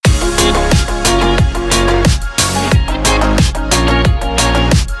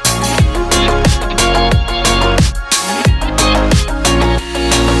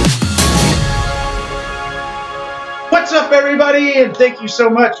and thank you so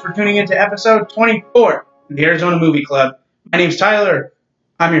much for tuning into episode 24 of the Arizona Movie Club. My name's Tyler.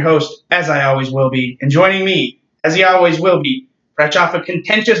 I'm your host, as I always will be, and joining me, as he always will be, fresh off a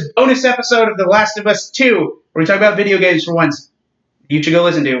contentious bonus episode of The Last of Us 2, where we talk about video games for once. You should go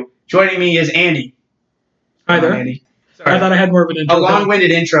listen to. Joining me is Andy. Hi there. Andy. Sorry. I thought I had more of an intro. A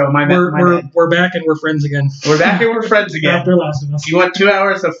long-winded intro. My bad. We're back and we're friends again. We're back and we're friends again. After Last of Us. If you want 2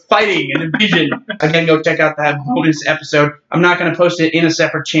 hours of fighting and division, again, go check out that bonus episode. I'm not going to post it in a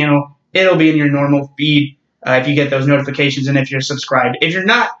separate channel. It'll be in your normal feed if you get those notifications and if you're subscribed. If you're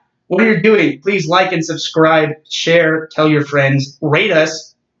not, what you're doing, please like and subscribe, share, tell your friends, rate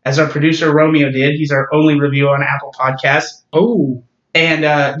us, as our producer Romeo did. He's our only review on Apple Podcasts. Oh. And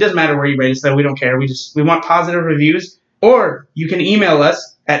it doesn't matter where you rate us, though. We don't care. We want positive reviews. Or you can email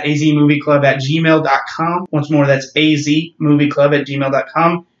us at azmovieclub@gmail.com. Once more, that's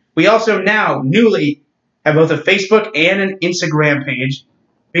azmovieclub@gmail.com. We also now, newly, have both a Facebook and an Instagram page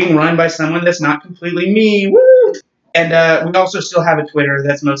being run by someone that's not completely me. Woo! And we also still have a Twitter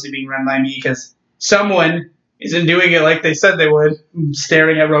that's mostly being run by me because someone isn't doing it like they said they would. I'm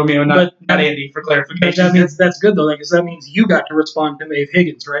staring at Romeo, not Andy, for clarification. That means that's good, though, because that means you got to respond to Maeve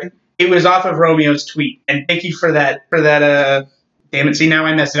Higgins, right? It was off of Romeo's tweet, and thank you for that. Damn it! See, now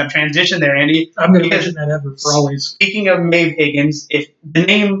I messed it up. Transition there, Andy. I'm going to mention that ever for always. Speaking of Maeve Higgins, if the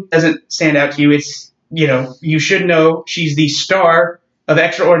name doesn't stand out to you, it's you should know she's the star of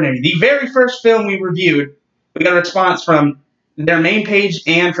Extraordinary, the very first film we reviewed. We got a response from their main page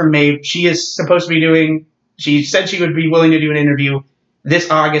and from Maeve. She is supposed to be doing. She said she would be willing to do an interview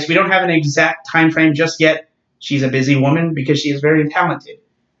this August. We don't have an exact time frame just yet. She's a busy woman because she is very talented.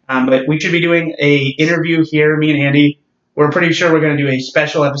 But we should be doing an interview here, me and Andy. We're pretty sure we're going to do a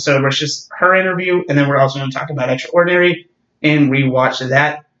special episode where it's just her interview, and then we're also going to talk about Extraordinary and rewatch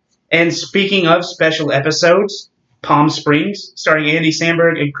that. And speaking of special episodes, Palm Springs, starring Andy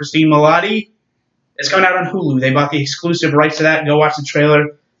Samberg and Christine Milioti, it's coming out on Hulu. They bought the exclusive rights to that. Go watch the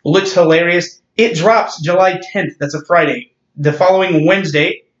trailer. Looks hilarious. It drops July 10th. That's a Friday. The following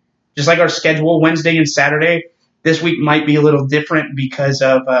Wednesday, just like our schedule, Wednesday and Saturday, this week might be a little different because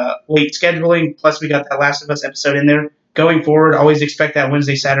of late scheduling. Plus, we got that Last of Us episode in there. Going forward, always expect that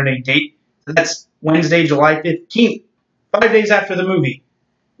Wednesday, Saturday date. So that's Wednesday, July 15th, 5 days after the movie.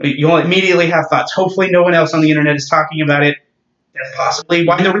 You'll immediately have thoughts. Hopefully, no one else on the internet is talking about it. That's possibly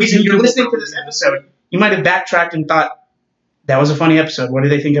why the reason you're listening to this episode. You might have backtracked and thought, that was a funny episode. What do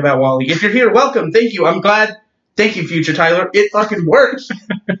they think about Wall-E? If you're here, welcome. Thank you. I'm glad. Thank you, future Tyler. It fucking works.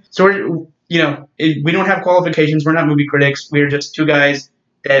 So we don't have qualifications. We're not movie critics. We're just two guys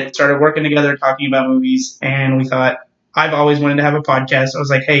that started working together talking about movies, and we thought, I've always wanted to have a podcast. I was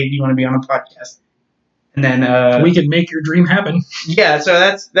like, hey, do you want to be on a podcast? And then we can make your dream happen. Yeah, so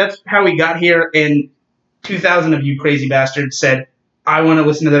that's how we got here, and 2,000 of you crazy bastards said, I want to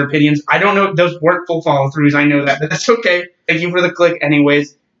listen to their opinions. I don't know, those weren't full follow-throughs, I know that, but that's okay. Thank you for the click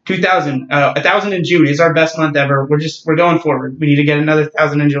anyways. 1,000 in June is our best month ever. We're going forward. We need to get another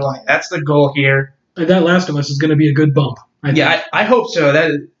 1,000 in July. That's the goal here. That Last of Us is going to be a good bump. I hope so.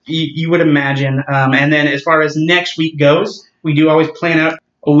 That you would imagine. And then as far as next week goes, we do always plan out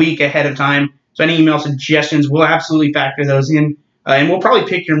a week ahead of time. So any email suggestions, we'll absolutely factor those in. And we'll probably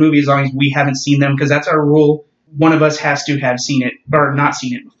pick your movie as long as we haven't seen them, because that's our rule. One of us has to have seen it or not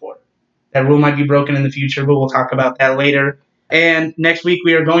seen it before. That rule might be broken in the future, but we'll talk about that later. And next week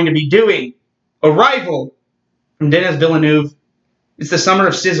we are going to be doing Arrival from Denis Villeneuve. It's the summer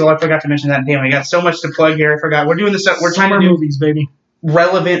of Sizzle. I forgot to mention that. Damn, I got so much to plug here. I forgot. We're doing this. We're trying to do movies, baby.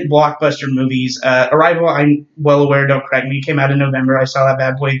 Relevant blockbuster movies. Arrival, I'm well aware. Don't correct me. It came out in November. I saw that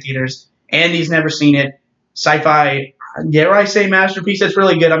bad boy in theaters. Andy's never seen it. Sci-fi, dare I say, masterpiece. It's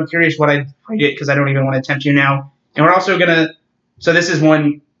really good. I'm curious what I'd rate it because I don't even want to tempt you now. And we're also gonna. So this is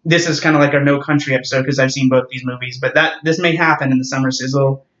one. This is kind of like our No Country episode because I've seen both these movies. But this may happen in the summer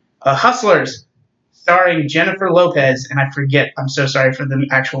sizzle. Hustlers, starring Jennifer Lopez, and I forget. I'm so sorry for the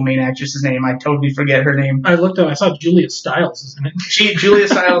actual main actress's name. I totally forget her name. I looked up. I saw Julia Stiles is in it. Julia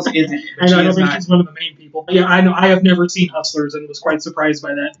Stiles is in it. I don't think she's one of the main people. But yeah, I know. I have never seen Hustlers and was quite surprised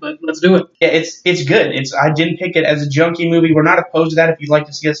by that. But let's do it. Yeah, it's good. I didn't pick it as a junkie movie. We're not opposed to that. If you'd like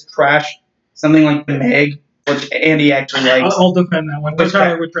to see us trash something like The Meg, which Andy actually likes. I'll defend that one.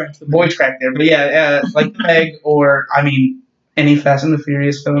 Tyler would trash the Boy track there. But yeah, like The Meg or, any Fast and the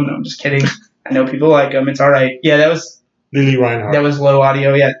Furious film. No, I'm just kidding. I know people like them. It's all right. Yeah, that was Lily Reinhardt. That was low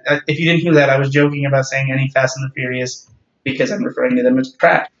audio. Yeah, if you didn't hear that, I was joking about saying any Fast and the Furious because I'm referring to them as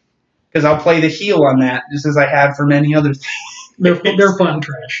trash. Because I'll play the heel on that, just as I have for many other things. They're fun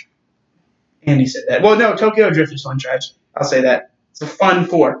trash. Andy said that. Well, no, Tokyo Drift is fun trash. I'll say that. It's a fun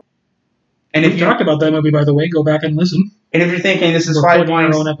 4. And if you talked about that movie, by the way, go back and listen. And if you're thinking this is We're 5 plugging our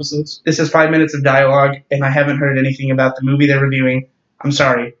minutes, own episodes. this is 5 minutes of dialogue, and I haven't heard anything about the movie they're reviewing, I'm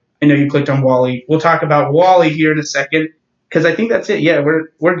sorry. I know you clicked on Wall-E. We'll talk about Wall-E here in a second, because I think that's it. Yeah,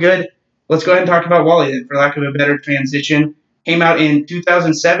 we're good. Let's go ahead and talk about Wall-E then, for lack of a better transition. Came out in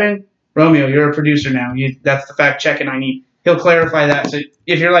 2007. Romeo, you're a producer now. That's the fact checking I need. He'll clarify that. So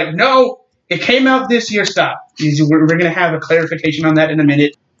if you're like, no, it came out this year, stop. We're going to have a clarification on that in a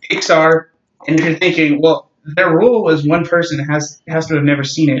minute. Pixar, and if you're thinking, well, their rule was one person has to have never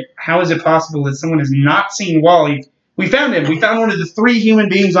seen it. How is it possible that someone has not seen Wall-E? We found him. We found one of the 3 human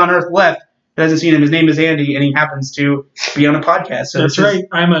beings on Earth left that hasn't seen him. His name is Andy, and he happens to be on a podcast. So that's right.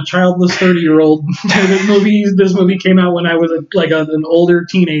 I'm a childless 30-year-old. This movie came out when I was an older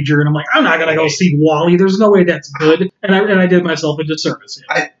teenager, and I'm like, I'm not gonna go see Wall-E. There's no way that's good. And I did myself a disservice.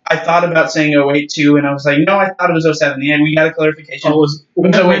 Yeah. I thought about saying 08 too, and I was like, no, I thought it was 07. Yeah, we got a clarification. Oh, it was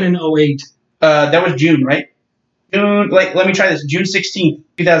when in 08? That was June, right? June. Let me try this. June 16th,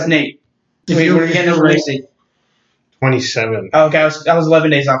 2008. Wait, we're getting the release date. 27. Oh, okay, I was 11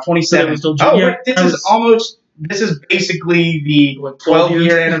 days off. 27. This is basically the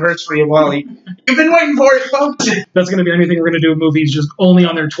 12-year anniversary of Wall-E. You've been waiting for it, folks. That's going to be anything we're going to do with movies just only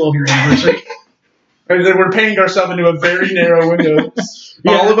on their 12-year anniversary. We're painting ourselves into a very narrow window.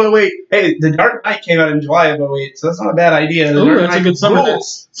 Yeah. All of 08. Hey, The Dark Knight came out in July of 08, so that's not a bad idea. Oh, that's a good summer.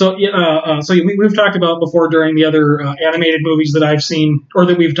 So we've talked about before during the other animated movies that I've seen, or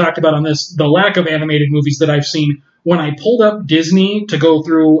that we've talked about on this, the lack of animated movies that I've seen. When I pulled up Disney to go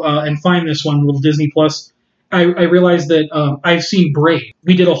through and find this one, little Disney Plus, I realized that I've seen Brave.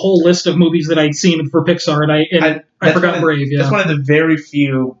 We did a whole list of movies that I'd seen for Pixar, and I forgot Brave. Yeah, that's one of the very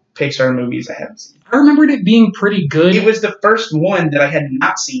few Pixar movies I haven't seen. I remembered it being pretty good. It was the first one that I had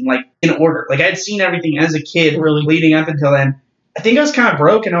not seen, like, in order. Like, I had seen everything as a kid, really leading up until then. I think I was kind of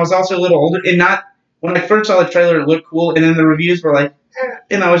broke, and I was also a little older. And not when I first saw the trailer, it looked cool, and then the reviews were like,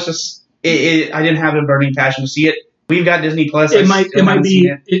 and I was just, I didn't have a burning passion to see it. We've got Disney Plus. It might be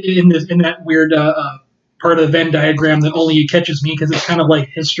in that weird part of the Venn diagram that only catches me because it's kind of like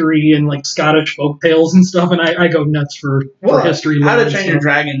history and like Scottish folk tales and stuff, and I go nuts for history. How to Train Your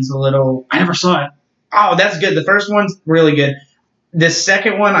Dragon's a little. I never saw it. Oh, that's good. The first one's really good. The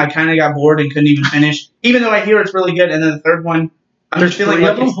second one, I kind of got bored and couldn't even finish, even though I hear it's really good. And then the third one, I'm just feeling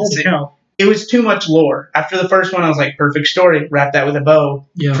like it was too much lore. After the first one, I was like, perfect story, wrap that with a bow.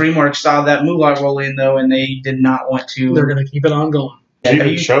 Yeah. DreamWorks saw that moolah roll in, though, and they did not want to. They're going to keep it on going. There's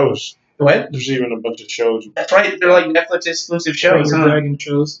even shows. What? There's even a bunch of shows. That's right. They're like Netflix exclusive shows. Dragon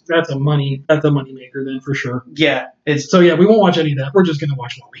shows. That's a money maker then for sure. Yeah. So yeah, we won't watch any of that. We're just going to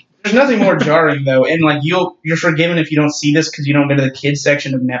watch Wall-E. There's nothing more jarring though, and like you're forgiven if you don't see this because you don't go to the kids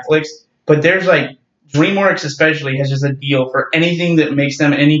section of Netflix. But there's like DreamWorks especially has just a deal for anything that makes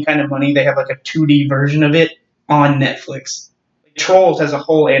them any kind of money. They have like a 2D version of it on Netflix. Trolls has a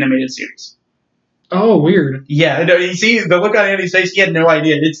whole animated series. Oh, weird. Yeah, no, you see the look on Andy's face. He had no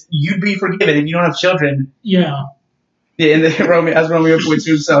idea. You'd be forgiven if you don't have children. Yeah. Yeah, and as Romeo points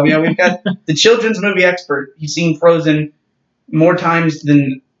to himself. Yeah, we've got the children's movie expert. He's seen Frozen more times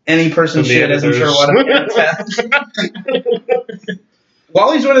than any person should, as I'm sure a lot of parents have.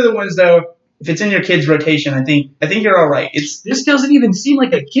 Wall-E's one of the ones, though, if it's in your kids' rotation, I think you're all right. This doesn't even seem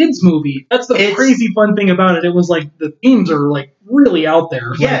like a kids' movie. That's the crazy fun thing about it. It was like the themes are like really out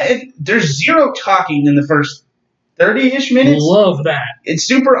there. Yeah, there's zero talking in the first 30-ish minutes. Love that. It's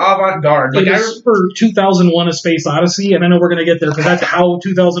super avant-garde. Like for 2001: A Space Odyssey, and I know we're gonna get there because that's how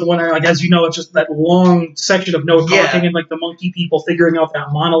 2001. Like as you know, it's just that long section of no talking and like the monkey people figuring out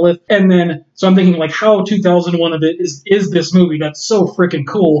that monolith. And then so I'm thinking like how 2001 of it is this movie that's so freaking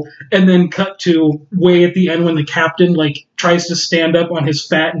cool. And then cut to way at the end when the captain like tries to stand up on his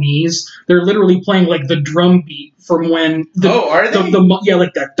fat knees. They're literally playing like the drum beat from when are they?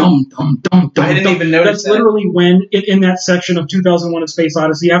 Like that dum dum dum dum. I didn't even notice. That's literally when in that section of 2001: A Space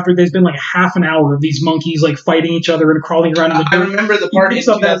Odyssey, after there's been like half an hour of these monkeys like fighting each other and crawling around in the dirt. I remember the part in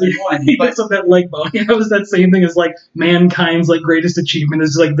 2001. He picks up that leg bone. It was that same thing as like mankind's like greatest achievement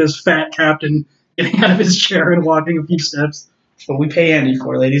is like this fat captain getting out of his chair and walking a few steps. What we pay Andy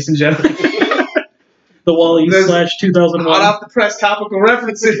for, ladies and gentlemen. The Wall-E / 2001. Hot off the press topical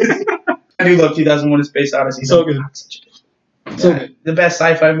references. I do love 2001: A Space Odyssey. So good. So good. The best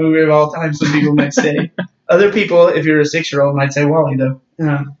sci-fi movie of all time, some people might say. Other people, if you're a 6-year-old, might say Wall-E, though.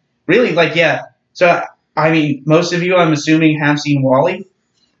 Really? Like, yeah. So, I mean, most of you, I'm assuming, have seen Wall-E.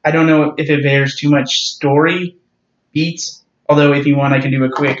 I don't know if it bears too much story beats, although if you want, I can do a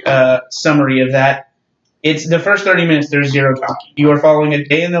quick summary of that. It's the first 30 minutes, there's zero talking. You are following a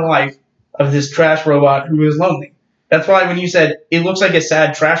day in the life of this trash robot who is lonely. That's why when you said, it looks like a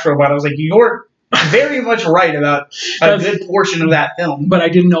sad trash robot, I was like, you're very much right about a good portion of that film. But I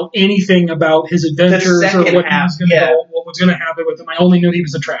didn't know anything about his adventures or what what was going to happen with him. I only knew he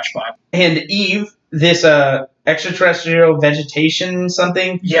was a trash pot. And Eve, this extraterrestrial vegetation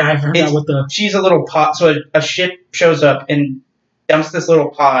something. Yeah, I forgot what the... She's a little pod. So a ship shows up and dumps this little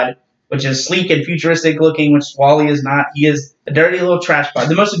pod, which is sleek and futuristic looking, which Wally is not. He is a dirty little trash pod.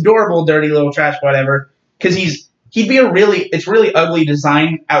 The most adorable dirty little trash pod ever. Because he'd be it's really ugly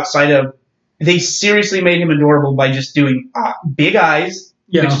design outside of... They seriously made him adorable by just doing big eyes,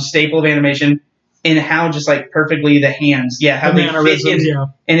 which is a staple of animation, and how just like perfectly the hands, how they fit in,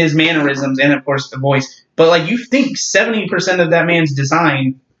 and his mannerisms, and of course the voice. But like you think 70% of that man's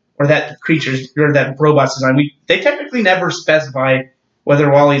design, or that creature's, or that robot's design, they technically never specify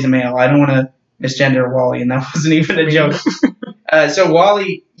whether Wally's a male. I don't want to misgender Wally, and that wasn't even a joke. So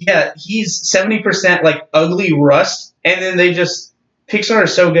Wally, he's 70% like ugly rust, and then they just... Pixar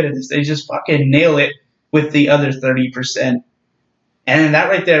is so good at this. They just fucking nail it with the other 30%. And that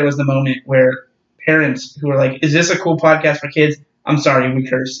right there was the moment where parents who are like, is this a cool podcast for kids? I'm sorry, we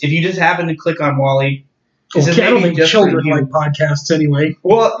curse. If you just happen to click on Wally... I don't think children like podcasts anyway.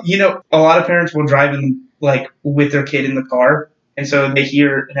 Well, a lot of parents will drive in like with their kid in the car, and so they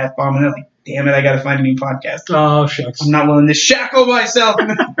hear an F-bomb and they're like, damn it, I gotta find a new podcast. Oh, shucks. I'm not willing to shackle myself.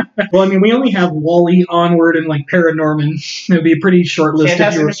 Well, I mean, we only have Wall-E, Onward, and like Paranorman. It would be a pretty short list.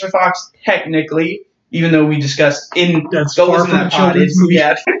 Fantastic Mr. Fox, technically, even though we discussed that's far from children's movie.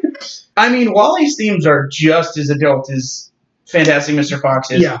 Yeah. I mean, Wall-E's themes are just as adult as Fantastic Mr.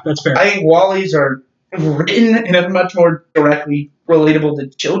 Fox is. Yeah, that's fair. I think Wall-E's are written in a much more directly relatable to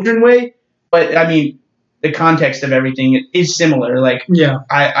children way, but I mean, the context of everything is similar. Like,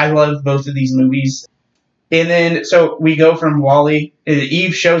 I love both of these movies. And then, so we go from Wall-E.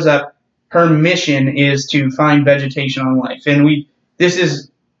 Eve shows up. Her mission is to find vegetation on life. And this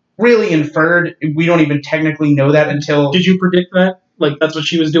is really inferred. We don't even technically know that until... Did you predict that? Like, that's what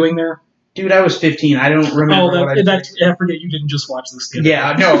she was doing there? Dude, I was 15. I don't remember I forget you didn't just watch this.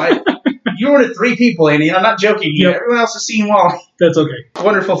 Yeah, no, you were 3 people, Andy. I'm not joking. Yep. Everyone else has seen Wall-E. That's okay.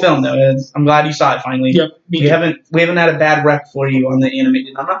 Wonderful film, though. I'm glad you saw it finally. Yep. We haven't had a bad rep for you on the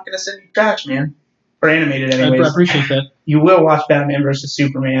animated. I'm not going to send you trash, man. Or animated, anyways. I appreciate that. You will watch Batman vs.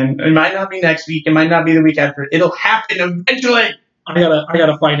 Superman. It might not be next week. It might not be the week after. It'll happen eventually. I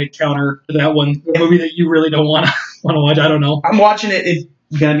gotta find a counter to that one. The movie that you really don't want to watch. I don't know. I'm watching it.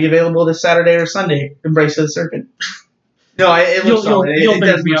 It's going to be available this Saturday or Sunday. Embrace of the Serpent. No, it looks solid. You'll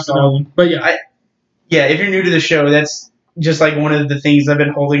think me up to that one. But yeah. If you're new to the show, that's just like one of the things I've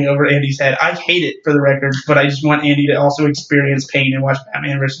been holding over Andy's head. I hate it, for the record, but I just want Andy to also experience pain and watch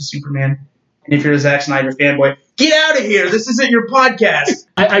Batman vs. Superman. And if you're a Zack Snyder fanboy, get out of here. This isn't your podcast.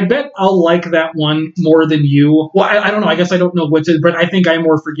 I bet I'll like that one more than you. Well, I don't know. I guess I don't know what's it, but I think I'm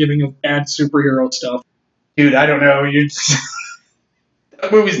more forgiving of bad superhero stuff. Dude, I don't know.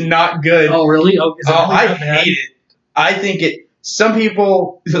 That movie's not good. Oh, really? I hate it. I think it... Some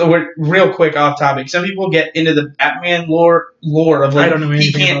people... Real quick, off topic. Some people get into the Batman lore of like, I don't know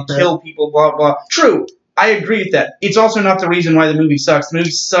he can't kill people, blah, blah. True. I agree with that. It's also not the reason why the movie sucks. The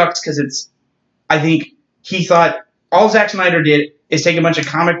movie sucks because it's... I think he thought all Zack Snyder did is take a bunch of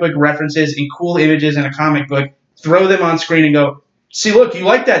comic book references and cool images in a comic book, throw them on screen and go, see, look, you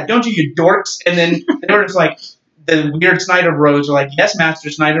like that, don't you, you dorks? And then they were just like, the weird Snyder bros are like, yes, Master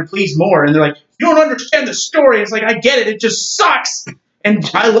Snyder, please more. And they're like, you don't understand the story. It's like, I get it just sucks. And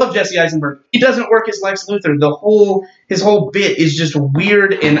I love Jesse Eisenberg. He doesn't work as Lex Luthor. His whole bit is just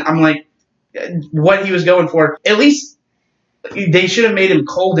weird, and I'm like, what he was going for. At least they should have made him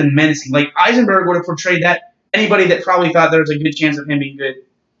cold and menacing. Like, Eisenberg would have portrayed that. Anybody that probably thought there was a good chance of him being good,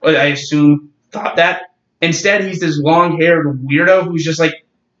 I assume, thought that. Instead, he's this long-haired weirdo who's just, like,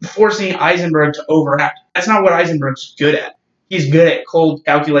 forcing Eisenberg to overact. That's not what Eisenberg's good at. He's good at cold,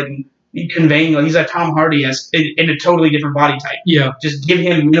 calculating, conveying. Like, he's a Tom Hardy-esque in a totally different body type. Yeah. Just give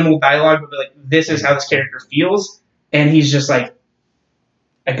him minimal dialogue, but be like, this is how this character feels. And he's just like,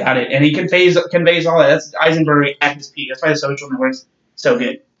 I got it. And he conveys all that. That's Eisenberg at his peak. That's why the Social Network's so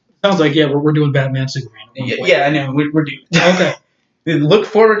good. Sounds like, we're doing Batman Superman. Yeah, I know. We're doing Okay. Look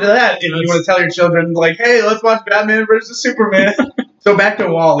forward to that if you want to tell your children, like, hey, let's watch Batman versus Superman. So back to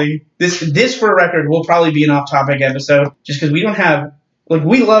Wall-E. This, for a record, will probably be an off-topic episode, just because we don't have... Like,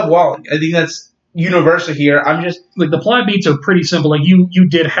 we love Wall-E. I think that's universal here. I'm just... Like, the plot beats are pretty simple. Like, you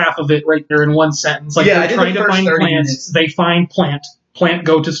did half of it right there in one sentence. Like, they're trying to find plants. Minutes. They find plant. Plant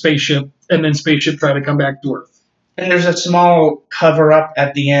go to spaceship, and then spaceship try to come back to Earth. And there's a small cover-up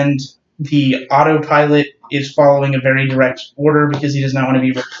at the end. The autopilot is following a very direct order because he does not want to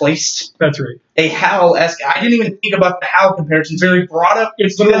be replaced. That's right. A HAL-esque. I didn't even think about the HAL comparison. Very brought up.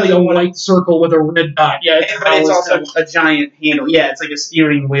 It's literally a white circle with a red dot. Yeah, but it's also a giant handle. Yeah, it's like a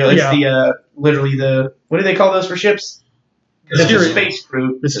steering wheel. It's literally the what do they call those for ships? The space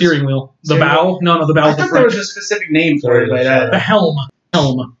crew. The steering wheel. The bow? No, the bow. I thought there was a specific name for it, but the helm.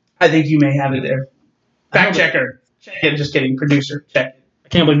 Helm. I think you may have it there. Fact checker. Check it. Just kidding. Producer. Check it. I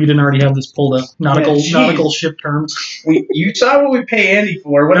can't believe you didn't already have this pulled up. Nautical ship terms. You saw what we pay Andy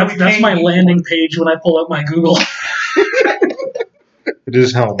for. That's my landing page when I pull up my Google. It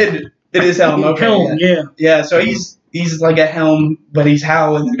is helm. It is helm. Okay. Helm, yeah. Yeah, so he's like a helm, but he's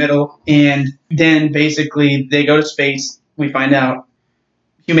HAL in the middle. And then basically they go to space. We find out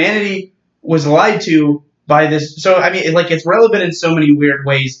humanity was lied to by this. So, I mean, it's relevant in so many weird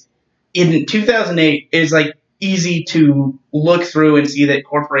ways. In 2008, it's like easy to look through and see that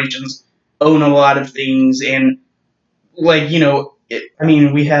corporations own a lot of things. And,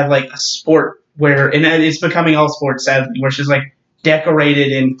 we have like a sport and it's becoming all sports, sadly, where it's just like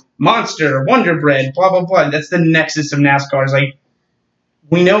decorated in Monster, Wonder Bread, blah, blah, blah. That's the nexus of NASCAR. It's like,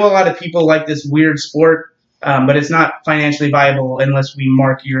 we know a lot of people like this weird sport, but it's not financially viable unless we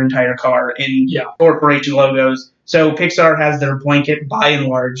mark your entire car in corporation logos. So Pixar has their blanket, by and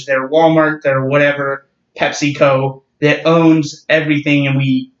large, their Walmart, their whatever, PepsiCo, that owns everything. And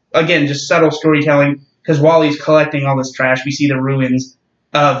we, again, just subtle storytelling, because Wally's collecting all this trash. We see the ruins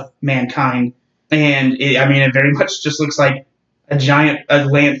of mankind. And it very much just looks like a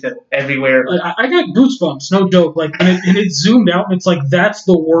landfill everywhere. I got goosebumps, no joke. Like, and it zoomed out, and it's like, that's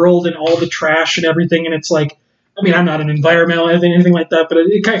the world and all the trash and everything. And it's like, I'm not an environmental anything like that, but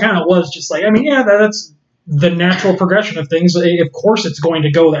it kind of was just like, that's the natural progression of things. Of course it's going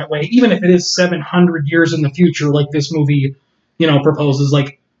to go that way, even if it is 700 years in the future, like this movie, proposes.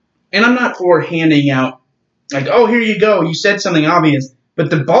 Like, and I'm not for handing out, like, oh, here you go, you said something obvious. But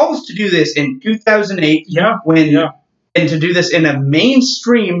the balls to do this in 2008, and to do this in a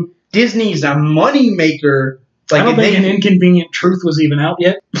mainstream, Disney's a moneymaker. Like, I don't think An Inconvenient Truth was even out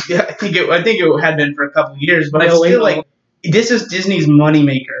yet. Yeah, I think it had been for a couple of years, but it's still like, this is Disney's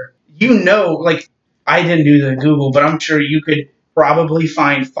moneymaker. I didn't do the Google, but I'm sure you could probably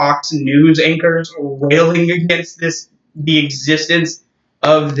find Fox News anchors railing against the existence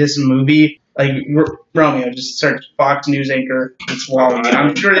of this movie. Like, Romeo, just search Fox News anchor. It's Wally.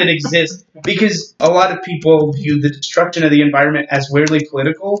 I'm sure it exists because a lot of people view the destruction of the environment as weirdly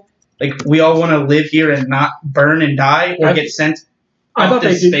political. Like, we all want to live here and not burn and die or get sent off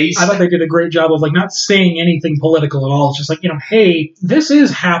to space. I thought they did a great job of, like, not saying anything political at all. It's just like, hey, this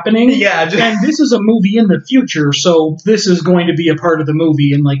is happening. Yeah. And this is a movie in the future, so this is going to be a part of the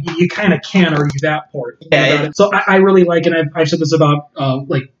movie. And, like, you kind of can't argue that part. Yeah. So I really like, and I've said this about,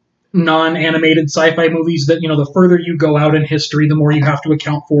 non-animated sci-fi movies, that the further you go out in history, the more you have to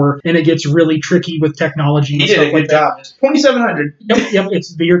account for, and it gets really tricky with technology and stuff like that. It's 2700. Yep,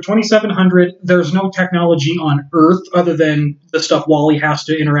 it's the year 2700. There's no technology on Earth other than the stuff Wally has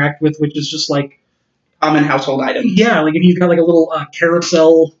to interact with, which is just like common household items. Yeah, like, and he's got like a little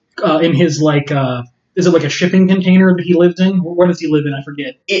carousel in his is it like a shipping container that he lives in? Where does he live in? I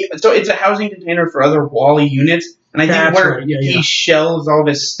forget. So it's a housing container for other Wally units. And I think where he shelves all of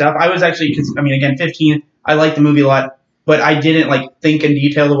his stuff. I was actually, again, 15. I liked the movie a lot, but I didn't think in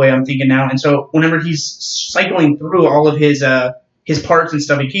detail the way I'm thinking now. And so whenever he's cycling through all of his parts and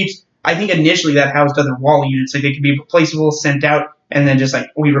stuff he keeps, I think initially that housed other Wally units. Like, they could be replaceable, sent out, and then just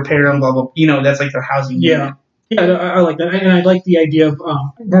we repair them, blah, blah. That's like their housing unit. Yeah, I like that, and I like the idea of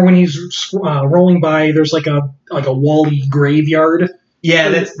when he's rolling by, there's like a Wally graveyard. Yeah,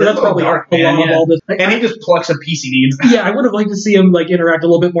 that's probably dark, man. Of all this. And he just plucks a piece he needs. Yeah, I would have liked to see him interact a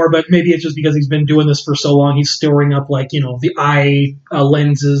little bit more, but maybe it's just because he's been doing this for so long. He's storing up the eye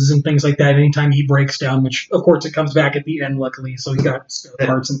lenses and things like that. Anytime he breaks down, which of course it comes back at the end, luckily. So he got spare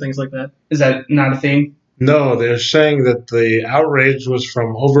parts and things like that. Is that not a thing? No, they're saying that the outrage was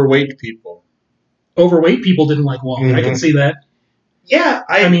from overweight people. Overweight people didn't like Wally. Mm-hmm. I can see that. Yeah,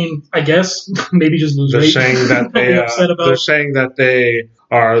 I guess maybe just lose weight. Saying that they're saying that they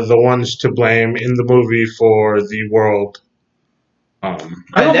are the ones to blame in the movie for the world.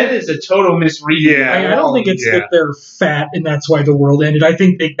 That is a total misreading. Yeah, I don't think it's that they're fat and that's why the world ended. I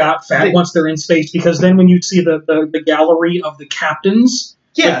think they got fat once they're in space, because then when you see the gallery of the captains.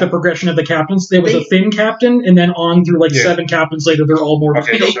 Yeah. The progression of the captains. There was a thin captain, and then on through 7 captains later, they're all more.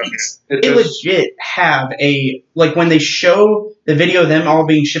 Okay, they legit have when they show the video of them all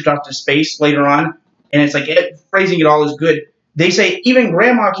being shipped off to space later on, and it's phrasing it all is good. They say even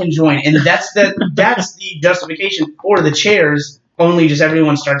grandma can join, and that's the justification for the chairs. Only just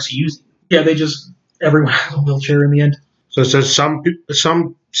everyone starts using. Yeah, they just everyone has a wheelchair in the end. So it says some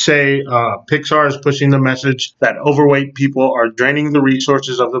say Pixar is pushing the message that overweight people are draining the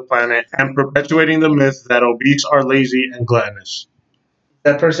resources of the planet and perpetuating the myth that obese are lazy and gluttonous.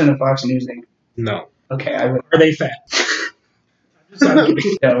 That person in Fox News thing. No. Okay, I would. Are they fat? I'm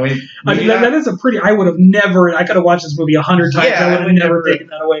kidding. No, I mean, that is a pretty. I would have never. I could have watched this movie 100 times. Yeah, I would have never taken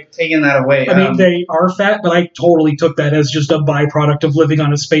that away. Taken that away. I mean, they are fat, but I totally took that as just a byproduct of living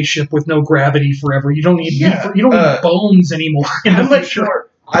on a spaceship with no gravity forever. You don't need you don't need bones anymore. I'm not sure.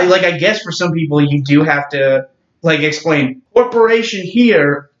 I guess for some people you do have to explain corporation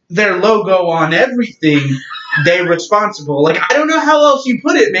here, their logo on everything. They're responsible. I don't know how else you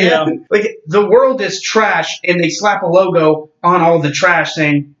put it, man. Yeah. The world is trash, and they slap a logo on all the trash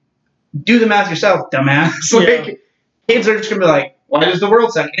saying, "Do the math yourself, dumbass." Kids are just gonna be like, "Why does the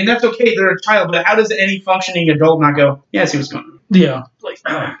world suck?" And that's okay. They're a child, but how does any functioning adult not go, "Yeah, I see what's going on"? Yeah.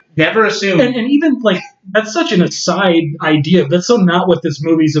 Never assume. And even that's such an aside idea. That's so not what this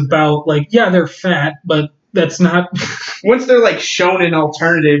movie's about. They're fat, but that's not. Once they're shown an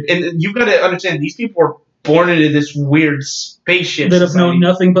alternative, and you've got to understand these people are born into this weird spaceship that have known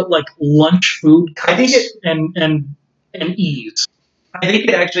nothing but lunch food cups I think and ease. I think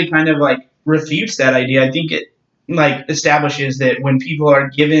it actually kind of refutes that idea. I think it establishes that when people are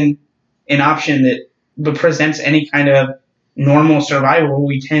given an option that presents any kind of normal survival,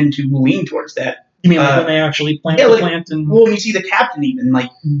 we tend to lean towards that. You mean when they actually plant the plant? Well, you see the captain even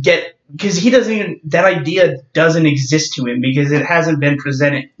because he doesn't even, that idea doesn't exist to him because it hasn't been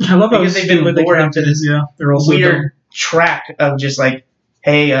presented. I love because they've been lured into this they're also weird track of just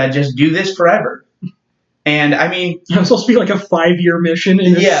hey, just do this forever. And I mean, it was supposed to be a 5-year mission,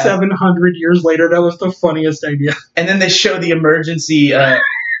 and 700 years later, that was the funniest idea. And then they show the emergency.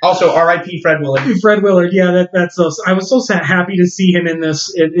 Also, R.I.P. Fred Willard. Fred Willard, yeah, that's so. I was so happy to see him in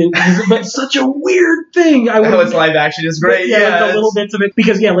this. But such a weird thing. It's live action. It's great. The little bits of it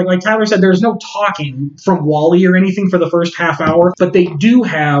because like Tyler said, there's no talking from Wall-E or anything for the first half hour, but they do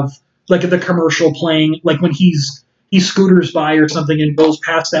have the commercial playing when he scooters by or something and goes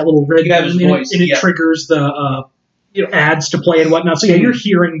past that little red beam and it triggers the ads to play and whatnot. So you're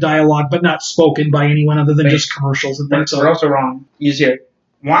hearing dialogue, but not spoken by anyone other than just commercials and things. We're also wrong. You just hear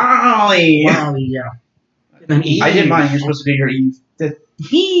Wall-E. Wall-E, yeah. And then Eve. I did mine. You're supposed to do your Eve.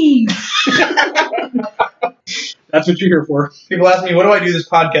 Eve. That's what you're here for. People ask me, what do I do this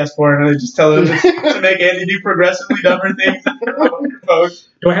podcast for? And I just tell them to make Andy do progressively dumber things on your phone.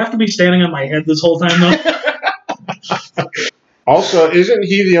 Do I have to be standing on my head this whole time, though? Also, isn't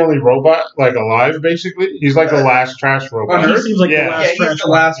he the only robot alive? Basically, he's the last trash robot. He seems like the last trash he's the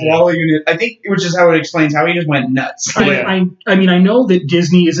last Wall-E unit. I think, which is how it explains how he just went nuts. I mean, I know that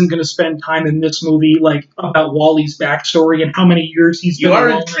Disney isn't going to spend time in this movie about Wall-E's backstory and how many years he's been. You are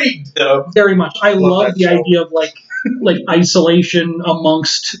intrigued, though. Very much. I love the idea of isolation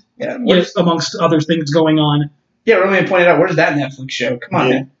amongst other things going on. Yeah, Roman pointed out, where's that Netflix show? Come on,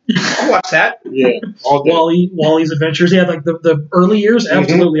 man. I'll watch that. Yeah, all day. Wall-E's Adventures. Yeah, the early years,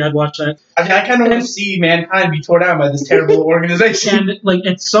 absolutely, I'd watch that. I kind of want to see mankind be torn down by this terrible organization. And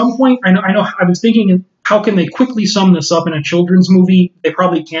at some point, I know. I was thinking, how can they quickly sum this up in a children's movie? They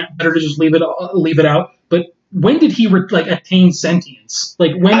probably can't. Better to just leave it out. But when did he attain sentience?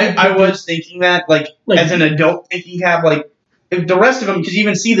 When? I was thinking that as an adult, thinking if the rest of them, because you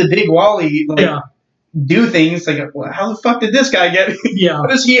even see the big Wall-E do things how the fuck did this guy get? How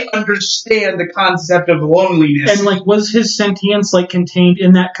does he understand the concept of loneliness? And was his sentience contained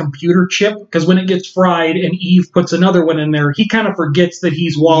in that computer chip? Because when it gets fried and Eve puts another one in there, he kind of forgets that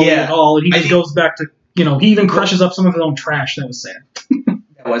he's Wall-E at all, and he just goes back to he even crushes up some of his own trash. That was sad.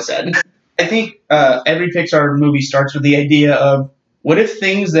 That was sad. I think every Pixar movie starts with the idea of what if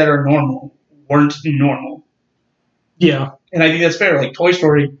things that are normal weren't normal? Yeah, and I think that's fair. Toy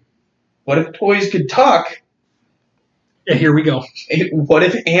Story. What if toys could talk? Yeah, here we go. What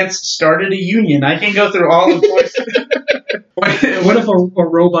if ants started a union? I can go through all of toys. What if a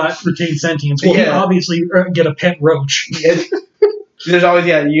robot retains sentience? Well, he'd obviously get a pet roach. There's always,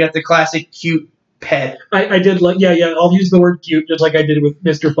 you got the classic cute pet. I did I'll use the word cute just like I did with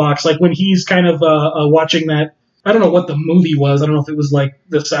Mr. Fox. When he's kind of watching that, I don't know what the movie was. I don't know if it was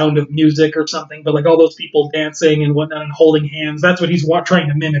The Sound of Music or something, but all those people dancing and whatnot and holding hands. That's what he's trying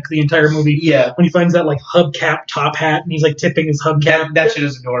to mimic the entire movie. Yeah. When he finds that hubcap top hat and he's tipping his hubcap. That shit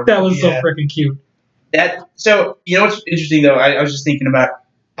is adorable. That was so freaking cute. So, what's interesting though, I was just thinking about,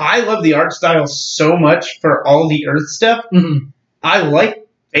 I love the art style so much for all the Earth stuff. Mm-hmm. I like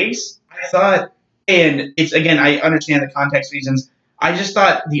space. I thought, and it's, again, I understand the context reasons. I just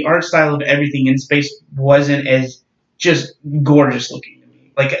thought the art style of everything in space wasn't as just gorgeous looking to me.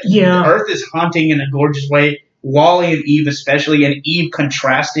 Like, Yeah. Earth is haunting in a gorgeous way. Wally and Eve especially, and Eve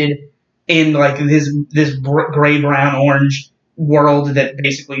contrasted in like this gray, brown, orange world that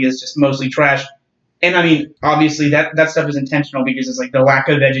basically is just mostly trash. And I mean, obviously that stuff is intentional because it's like the lack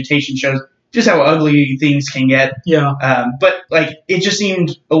of vegetation shows just how ugly things can get. Yeah. But like it just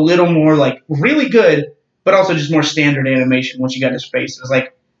seemed a little more like really good, but also just more standard animation once you got to space. It was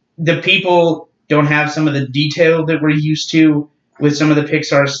like the people don't have some of the detail that we're used to with some of the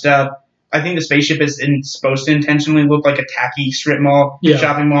Pixar stuff. I think the spaceship is supposed to intentionally look like a tacky strip mall,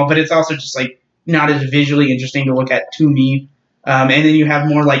 shopping mall, but it's also just like not as visually interesting to look at to me. And then you have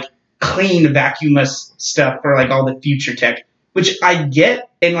more like clean vacuumous stuff for like all the future tech, which I get.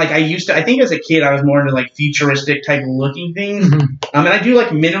 And like I think as a kid, I was more into like futuristic type looking things. Mm-hmm. And I do like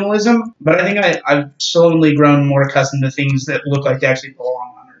minimalism, but I think I've slowly grown more accustomed to things that look like they actually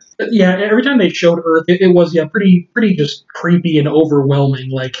belong on Earth. Yeah, every time they showed Earth, it was pretty just creepy and overwhelming.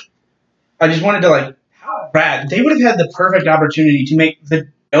 Like, I just wanted to like, how rad. They would have had the perfect opportunity to make the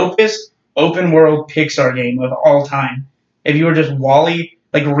dopest open world Pixar game of all time. If you were just Wally,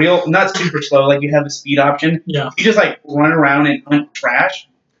 like real, not super slow, like you have a speed option. Yeah. You just like run around and hunt trash.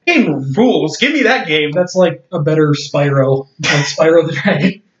 Game rules. Give me that game. That's like a better Spyro, like Spyro the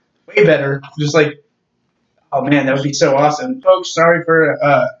Dragon. Way better. Just like, oh man, that would be so awesome. Folks, sorry for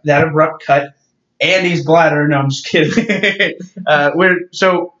that abrupt cut. Andy's bladder. No, I'm just kidding.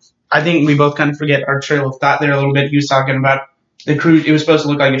 So I think we both kind of forget our trail of thought there a little bit. He was talking about the cruise. It was supposed to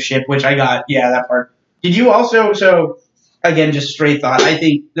look like a ship, which I got. Yeah, that part. Did you also, so again, just straight thought, I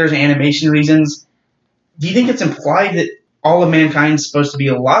think there's animation reasons. Do you think it's implied that all of mankind is supposed to be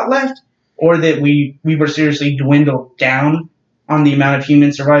a lot left, or that we were seriously dwindled down on the amount of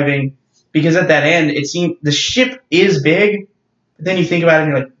humans surviving? Because at that end, it seemed the ship is big, but then you think about it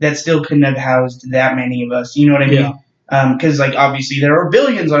and you're like, that still couldn't have housed that many of us. You know what I mean? Because like obviously there are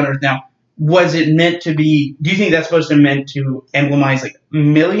billions on Earth now. Was it meant to be? Do you think that's supposed to meant to emblemize like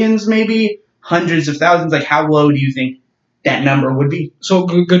millions, maybe hundreds of thousands? Like how low do you think that number would be? So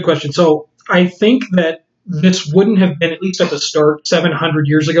good question. So I think that this wouldn't have been, at least at the start, 700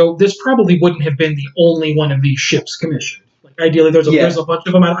 years ago, this probably wouldn't have been the only one of these ships commissioned. Like ideally, there's a bunch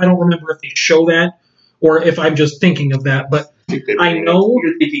of them. I don't remember if they show that or if I'm just thinking of that, but I know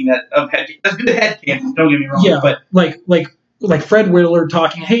you're thinking that of head. That's good headcanon. Don't get me wrong. Yeah, but like Fred Whittler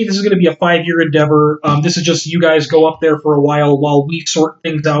talking, hey, this is going to be a 5-year endeavor. This is just you guys go up there for a while we sort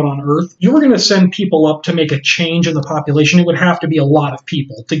things out on Earth. You were going to send people up to make a change in the population. It would have to be a lot of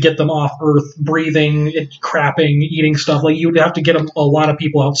people to get them off Earth, breathing, crapping, eating stuff. Like you would have to get a lot of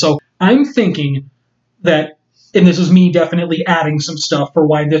people out. So I'm thinking that, and this is me definitely adding some stuff for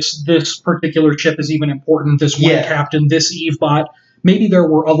why this particular ship is even important. This one captain, this Eve bot. Maybe there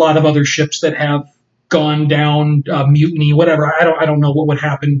were a lot of other ships that have gone down, mutiny, whatever. I don't know what would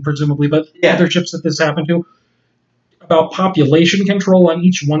happen, presumably, but other ships that this happened to. About population control on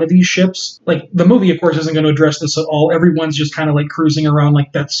each one of these ships. Like, the movie, of course, isn't going to address this at all. Everyone's just kind of like cruising around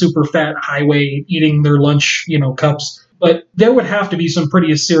like that super fat highway, eating their lunch, cups. But there would have to be some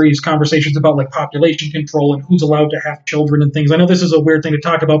pretty serious conversations about like population control and who's allowed to have children and things. I know this is a weird thing to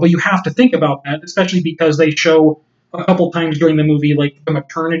talk about, but you have to think about that, especially because they show a couple times during the movie like the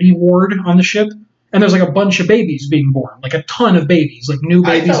maternity ward on the ship. And there's like a bunch of babies being born, like a ton of babies, like new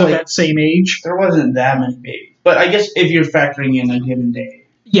babies of that same age. There wasn't that many babies. But I guess if you're factoring in a given day.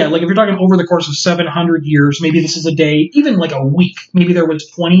 Yeah, like if you're talking over the course of 700 years, maybe this is a day, even like a week. Maybe there was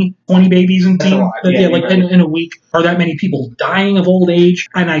 20 babies in team. In a week. Are that many people dying of old age?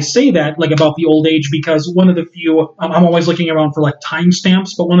 And I say that like about the old age because one of the few, I'm always looking around for like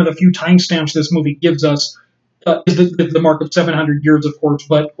timestamps, but one of the few timestamps this movie gives us is the mark of 700 years, of course,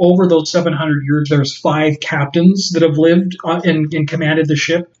 but over those 700 years, there's 5 captains that have lived and commanded the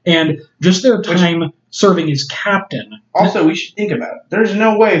ship, and just their time serving as captain. Also, we should think about it. There's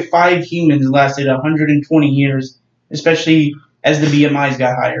no way 5 humans lasted 120 years, especially as the BMIs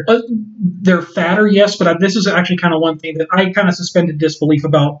got higher. They're fatter, yes, but this is actually kind of one thing that I kind of suspended disbelief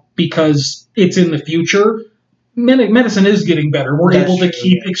about because it's in the future. Medicine is getting better. We're able to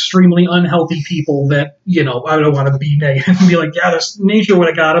keep extremely unhealthy people that, I don't want to be negative and be like, this nature would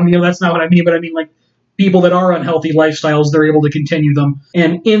have got them. That's not what I mean. But I mean, like, people that are unhealthy lifestyles, they're able to continue them.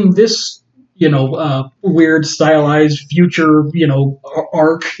 And in this, weird stylized future,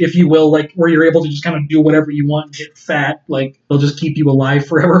 arc, if you will, like where you're able to just kind of do whatever you want and get fat, like they'll just keep you alive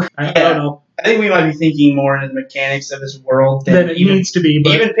forever. I don't know. I think we might be thinking more into the mechanics of this world than it needs to be.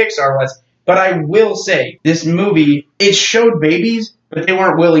 But even Pixar was. But I will say, this movie, it showed babies, but they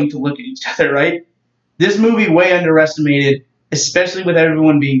weren't willing to look at each other, right? This movie way underestimated, especially with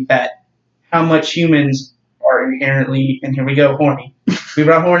everyone being fat, how much humans are inherently, and here we go, horny. We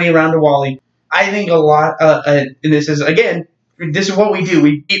brought horny around to Wall-E. I think a lot, and this is, again, this is what we do.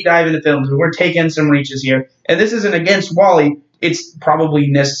 We deep dive into films. We're taking some reaches here. And this isn't against Wall-E. It's probably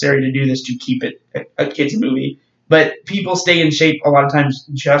necessary to do this to keep it a kid's movie. But people stay in shape a lot of times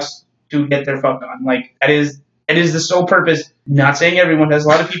just to get their fuck on. Like, that is the sole purpose. Not saying everyone does. A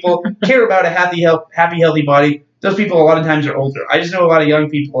lot of people care about a happy, healthy body. Those people a lot of times are older. I just know a lot of young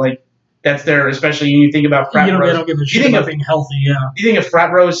people, like, that's their, especially when you think about frat bros. They don't give a shit about being healthy, yeah. Do you think a frat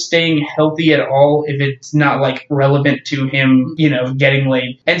bro is staying healthy at all if it's not, like, relevant to him, getting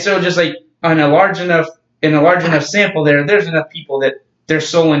laid? And so just, like, in a large enough sample there's enough people that their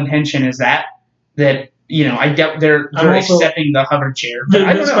sole intention is that, I doubt they're accepting the hover chair.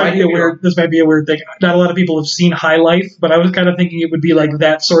 This might be a weird thing. Not a lot of people have seen High Life, but I was kind of thinking it would be like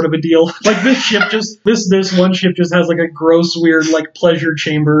that sort of a deal. Like this one ship just has like a gross, weird, like pleasure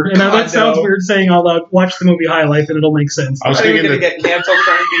chamber. And that sounds weird saying out loud. Watch the movie High Life and it'll make sense. I was thinking going to get canceled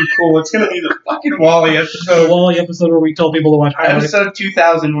for anything cool. It's going to be the fucking Wall-E episode. The Wall-E episode where we tell people to watch High Life. Episode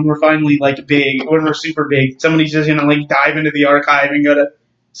 2000, when we're finally like big, when we're super big. Somebody's just going to like dive into the archive and go to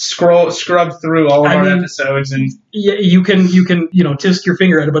scrub through all of our episodes, and you can tisk your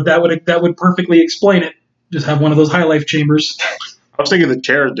finger at it, but that would perfectly explain it. Just have one of those High Life chambers. I was thinking the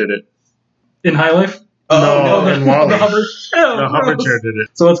chair did it in High Life. No, in Wall-E. The hover chair did it.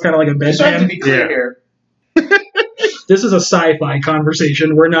 So it's kind of like a bedpan. To be clear here. This is a sci-fi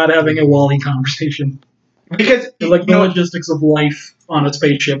conversation. We're not having a Wall-E conversation because like the logistics of life on a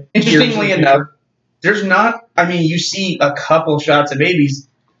spaceship. Interestingly enough, there's not. I mean, you see a couple shots of babies.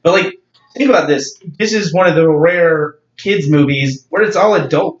 But, like, think about this. This is one of the rare kids' movies where it's all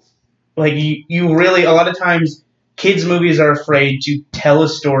adult. Like, you really, a lot of times, kids' movies are afraid to tell a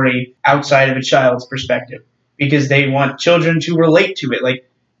story outside of a child's perspective because they want children to relate to it. Like,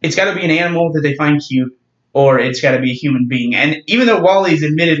 it's got to be an animal that they find cute, or it's got to be a human being. And even though Wall-E's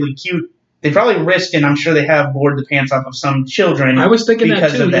admittedly cute, they probably risked, and I'm sure they have bored the pants off of some children. I was thinking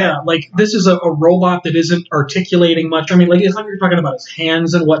that too, yeah. Like, this is a robot that isn't articulating much. I mean, like, it's like you're talking about his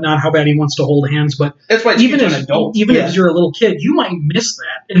hands and whatnot, how bad he wants to hold hands, but that's why even as if you're a little kid, you might miss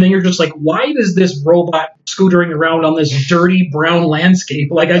that. And then you're just like, why is this robot scootering around on this dirty brown landscape?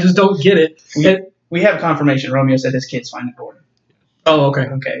 Like, I just don't get it. We have confirmation. Romeo said his kids find it boring. Oh, okay.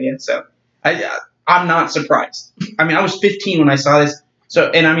 Okay, yeah, so I'm not surprised. I mean, I was 15 when I saw this. So,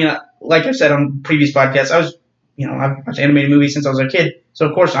 and I mean, like I said on previous podcasts, I've watched animated movies since I was a kid. So,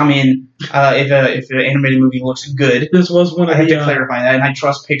 of course, I'm in if an animated movie looks good. This was one of I had to clarify that, and I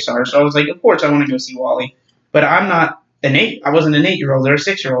trust Pixar. So I was like, of course, I want to go see Wall-E. But I'm not I wasn't an 8-year-old or a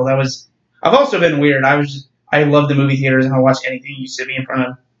 6-year-old. I've also been weird. I love the movie theaters, and I'll watch anything you sit me in front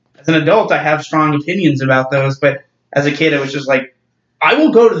of. As an adult, I have strong opinions about those, but as a kid, it was just like, I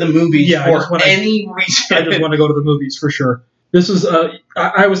will go to the movies for any reason. I just want to go to the movies for sure. This was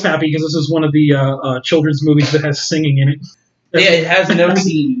I was happy because this is one of the children's movies that has singing in it. Yeah, it has no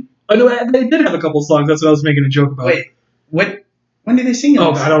scene. I know they did have a couple songs. That's what I was making a joke about. Wait, when did they sing it?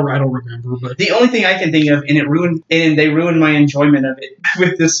 Oh, I don't remember. But the only thing I can think of, and they ruined my enjoyment of it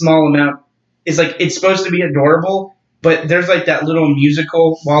with this small amount, is like it's supposed to be adorable, but there's like that little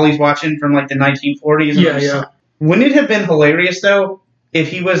musical Wall-E's watching from like the 1940s. Yeah. Wouldn't it have been hilarious though if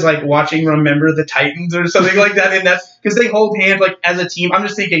he was like watching Remember the Titans or something like that? And that's because they hold hands like as a team. I'm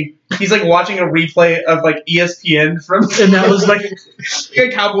just thinking he's like watching a replay of like ESPN and that was like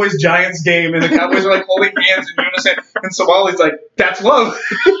a Cowboys Giants game, and the Cowboys are like holding hands in unison, and so Wall-E's like, "That's love."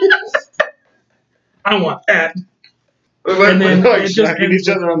 I want that. And then like smacking each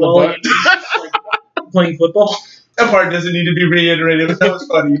other on the butt, like, playing football. That part doesn't need to be reiterated, but that was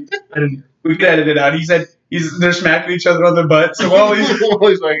funny. I didn't. We could edit it out. He said they're smacking each other on the butt. So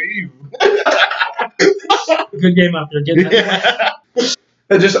Wall-E's like, ew. Good game out there. Get that.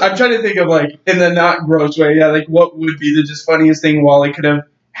 I'm trying to think of like in the not gross way. Yeah, like what would be the just funniest thing Wall-E could have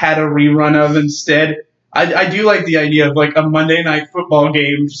had a rerun of instead. I do like the idea of like a Monday night football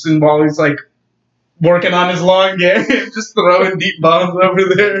game, just and Wall-E's like working on his long game, just throwing deep bombs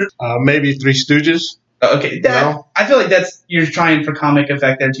over there. Maybe Three Stooges. Okay, I feel like you're trying for comic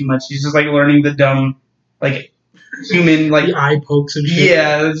effect there too much. He's just like learning the dumb, like human, like the eye pokes and shit.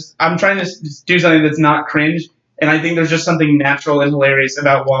 Yeah, I'm trying to do something that's not cringe, and I think there's just something natural and hilarious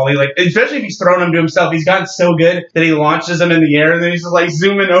about Wall-E. Like, especially if he's throwing them to himself, he's gotten so good that he launches them in the air, and then he's just like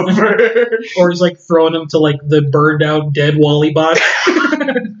zooming over, or he's like throwing them to like the burned out dead Wall-E bot.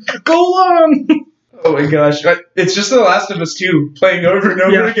 Go on. Oh my gosh. It's just The Last of Us 2 playing over and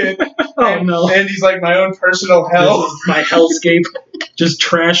over again. No. And he's like my own personal hell. This is my hellscape. Just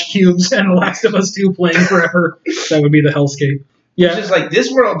trash cubes and The Last of Us 2 playing forever. That would be the hellscape. Yeah. It's just like,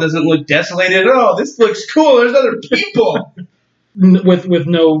 this world doesn't look desolated at all. This looks cool. There's other people. With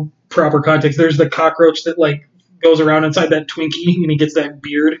no proper context. There's the cockroach that like goes around inside that Twinkie and he gets that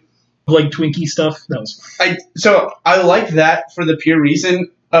beard, like Twinkie stuff. That was So I like that for the pure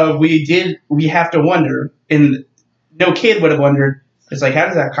reason of we have to wonder, and no kid would have wondered. It's like, how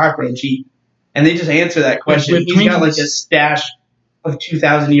does that cockroach eat? And they just answer that question. With He's got like Twinkies. a stash of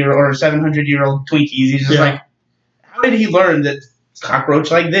 2,000-year or 700-year-old Twinkies. He's just Yeah. like, how did he learn that cockroach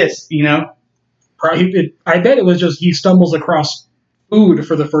like this? You know? I bet it was just he stumbles across food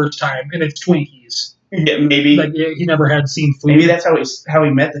for the first time and it's Twinkies. Yeah, maybe. Like he never had seen food. Maybe that's how he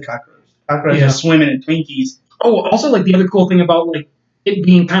met the cockroach. Cockroach Yeah. was swimming in Twinkies. Oh, also like the other cool thing about like it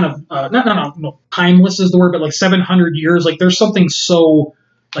being kind of no, timeless is the word, but like 700 years. Like there's something so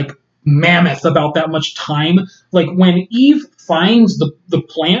like mammoth about that much time. Like when Eve finds the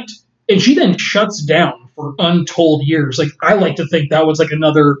plant and she then shuts down for untold years. Like I like to think that was like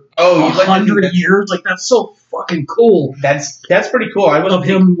another Oh, you'd like to think 100 that's- years. Like that's so fucking cool. That's pretty cool. I was Of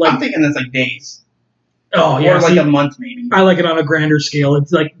him, like- I'm thinking that's like days. Oh yeah, or like see, a month maybe. I like it on a grander scale.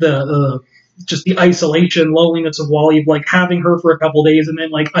 It's like the just the isolation, loneliness of Wally, like having her for a couple days and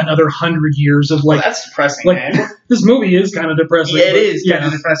then like another 100 years of Well, like that's depressing, like man. this movie is kind of depressing. Yeah, it but is Yeah, kind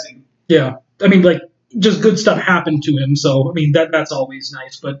of depressing. yeah. I mean, like just good stuff happened to him, so I mean that's always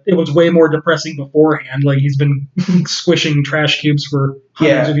nice. But it was way more depressing beforehand. Like he's been squishing trash cubes for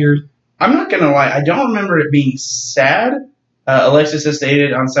hundreds Yeah. of years. I'm not gonna lie, I don't remember it being sad. Alexis has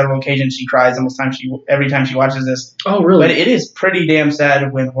stated on several occasions she cries every time she watches this. Oh, really? But it is pretty damn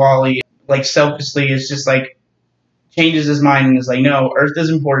sad when Wally, like, selfishly is just like changes his mind and is like, no, Earth is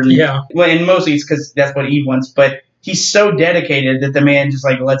important. Yeah. Well, and mostly it's because that's what Eve wants. But he's so dedicated that the man just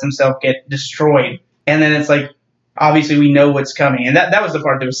like lets himself get destroyed. And then it's like, obviously we know what's coming, and that was the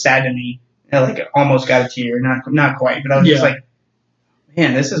part that was sad to me. And like almost got a tear, not quite, but I was just Yeah. like,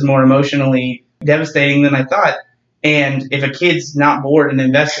 man, this is more emotionally devastating than I thought. And if a kid's not bored and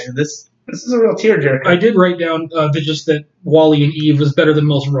invested, this is a real tearjerker. I did write down just that Wally and Eve was better than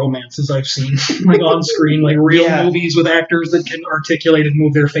most romances I've seen, like on screen, like real Yeah. movies with actors that can articulate and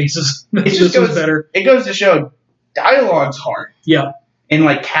move their faces. just This was goes- better. It goes to show dialogue's hard. Yeah. And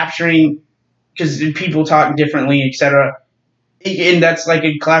like capturing, because people talk differently, etc. And that's like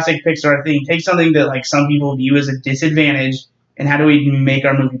a classic Pixar thing. Take something that like some people view as a disadvantage, and how do we make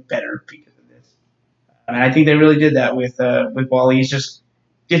our movie better because of this? And I think they really did that with Wall-E.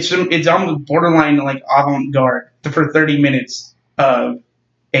 It's on the borderline like avant-garde for 30 minutes of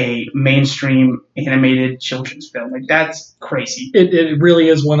a mainstream animated children's film. Like that's crazy. It really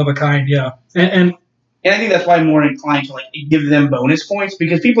is one of a kind, yeah. And And I think that's why I'm more inclined to like give them bonus points,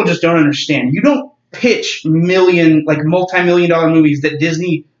 because people just don't understand. You don't pitch multi-million-dollar movies that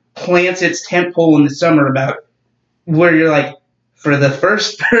Disney plants its tentpole in the summer about, where you're like, for the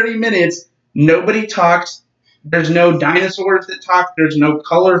first 30 minutes, nobody talked. There's no dinosaurs that talk. There's no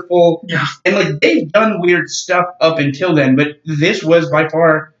colorful. Yeah. And like they've done weird stuff up until then, but this was by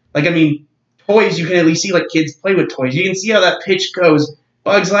far like, I mean, toys. You can at least see like kids play with toys. You can see how that pitch goes.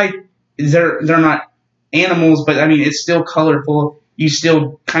 Bugs Life, they're not animals, but I mean it's still colorful. You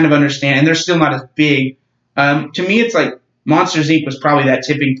still kind of understand, and they're still not as big. To me, it's like Monsters Inc. was probably that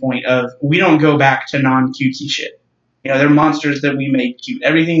tipping point of we don't go back to non-cutesy shit. You know, they're monsters that we make cute.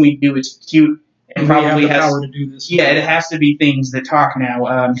 Everything we do is cute, and we have probably the has power to do this. yeah, it has to be things that talk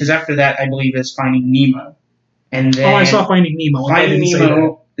now. Because after that, I believe is Finding Nemo, and then I saw Finding Nemo. I Finding didn't say that.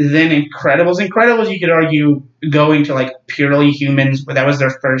 Nemo, then Incredibles. Incredibles, you could argue going to like purely humans, but that was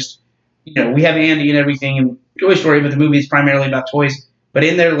their first. You know, we have Andy and everything, and Toy Story, but the movie is primarily about toys. But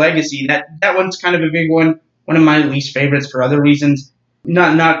in their legacy, that one's kind of a big one. One of my least favorites for other reasons.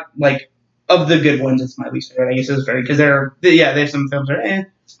 Not like of the good ones, it's my least favorite. I guess it's very because there's some films that are eh.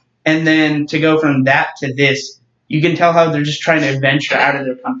 And then to go from that to this, you can tell how they're just trying to venture out of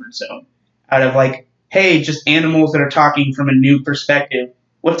their comfort zone, out of like, hey, just animals that are talking from a new perspective.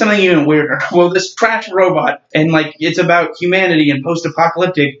 What's something even weirder? Well, this trash robot, and like it's about humanity and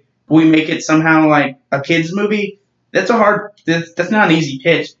post-apocalyptic. We make it somehow like a kids movie. That's not an easy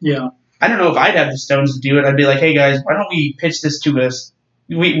pitch. Yeah. I don't know if I'd have the stones to do it. I'd be like, hey guys, why don't we pitch this to us?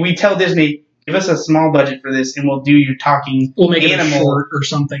 We tell Disney, give us a small budget for this, and we'll do your talking We'll make it a animal. short or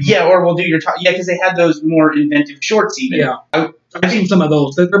something. Yeah, or we'll do your because they had those more inventive shorts even. Yeah. I I've seen some of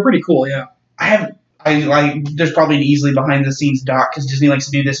those. They're pretty cool, yeah. There's probably an easily behind the scenes doc because Disney likes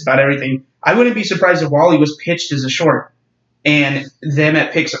to do this about everything. I wouldn't be surprised if Wall-E was pitched as a short, and them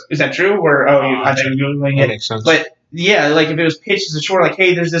at Pixar. Is that true? Or I think you're doing That it. makes sense. But yeah, like if it was pitched as a short, like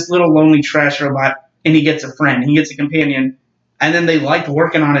hey, there's this little lonely trash robot, and he gets a friend, he gets a companion, and then they liked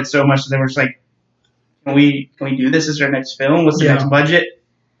working on it so much that they were just like, can we do this as our next film? What's the Yeah. next budget?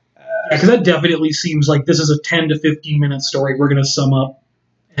 Because that definitely seems like this is a 10 to 15 minute story we're going to sum up,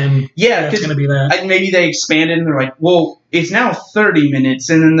 and Yeah, that's 'cause going to be that. maybe they expanded and they're like, well, it's now 30 minutes,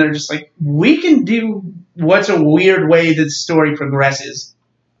 and then they're just like, we can do what's a weird way that the story progresses.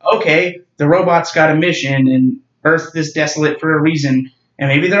 Okay, the robots got a mission, and Earth is desolate for a reason, and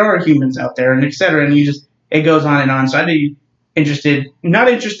maybe there are humans out there, and etc. And it goes on and on. So I'd be not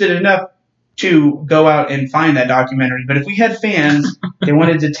interested enough to go out and find that documentary. But if we had fans that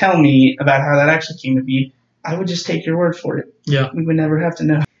wanted to tell me about how that actually came to be, I would just take your word for it. Yeah. We would never have to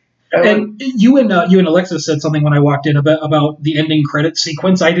know. And you and Alexis said something when I walked in about the ending credit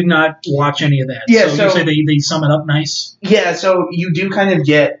sequence. I did not watch any of that. Yeah, so so- you say they sum it up nice. Yeah, so you do kind of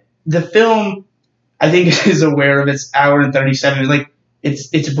get the film. I think is aware of its hour and 37. Like it's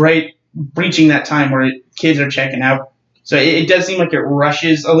breaching that time where kids are checking out. So it does seem like it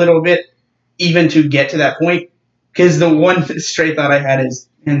rushes a little bit, even to get to that point. Because the one straight thought I had is,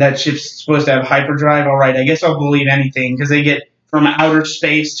 and that ship's supposed to have hyperdrive. All right, I guess I'll believe anything because they get from outer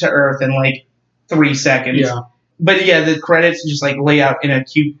space to Earth in like 3 seconds. Yeah. But yeah, the credits just like lay out in a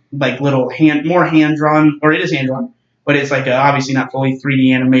cute, like little more hand drawn, or it is hand drawn, but it's like obviously not fully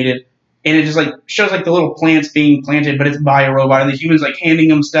 3D animated, and it just like shows like the little plants being planted, but it's by a robot, and the humans like handing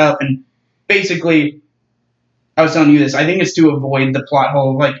them stuff, and basically, I was telling you this. I think it's to avoid the plot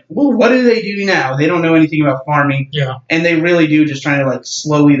hole of like, well, what do they do now? They don't know anything about farming, Yeah. and they really do just trying to like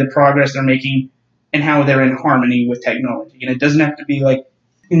slowly the progress they're making and how they're in harmony with technology, and it doesn't have to be like.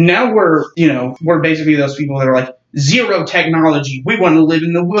 Now we're basically those people that are like zero technology. We want to live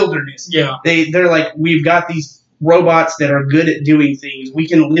in the wilderness. Yeah. They're like, we've got these robots that are good at doing things. We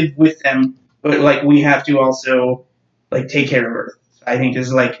can live with them, but like we have to also like take care of Earth. I think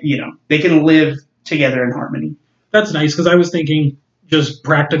is like they can live together in harmony. That's nice because I was thinking just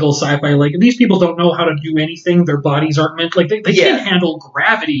practical sci-fi. Like these people don't know how to do anything. Their bodies aren't meant like they can't handle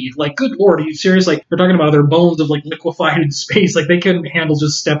gravity. Like good lord, are you serious? Like we're talking about their bones of like liquefied in space. Like they couldn't handle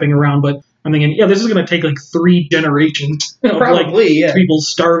just stepping around. But I'm thinking, yeah, this is going to take like 3 generations of Probably, yeah. people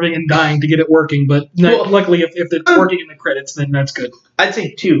starving and dying to get it working. But luckily, if it's working in the credits, then that's good. I'd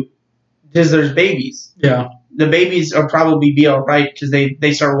say 2, because there's babies. Yeah. The babies will probably be all right because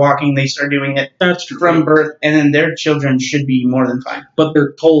they start walking, they start doing it That's true. from birth, and then their children should be more than fine. But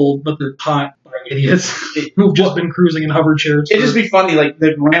they're taught by idiots who've just been cruising in hover chairs. It'd just be funny, like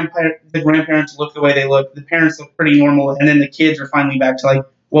the grandparents look the way they look, the parents look pretty normal, and then the kids are finally back to like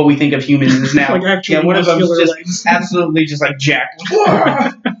what we think of humans is now. Like actually one of them's muscular just legs. absolutely just like jacked.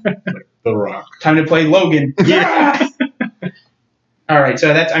 The Rock. Time to play Logan. Yeah. All right,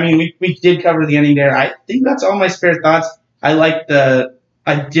 so we did cover the ending there. I think that's all my spare thoughts. I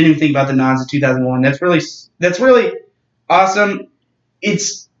didn't even think about the nods of 2001. That's really awesome.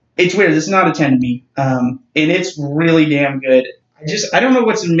 It's weird. It's not a 10 to me, and it's really damn good. I don't know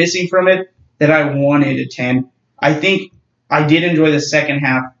what's missing from it that I wanted a 10. I think I did enjoy the second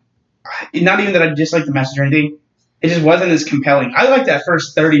half. Not even that I disliked the message or anything. It just wasn't as compelling. I like that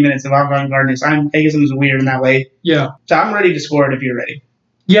first 30 minutes of Avant-Garde. Atheism is weird in that way. Yeah. So I'm ready to score it if you're ready.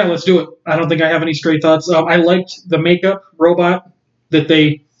 Yeah, let's do it. I don't think I have any stray thoughts. I liked the makeup robot that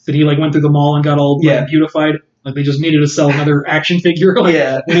he like went through the mall and got all beautified. Like they just needed to sell another action figure.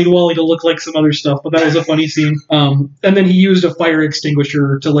 Like, we need Wally to look like some other stuff, but that was a funny scene. And then he used a fire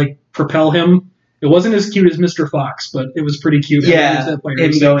extinguisher to like propel him. It wasn't as cute as Mr. Fox, but it was pretty cute. Yeah,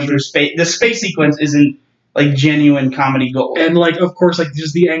 him going through space. The space sequence isn't like genuine comedy gold. And like, of course, like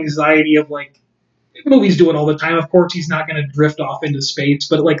just the anxiety of like, movies do it all the time. Of course, he's not going to drift off into space,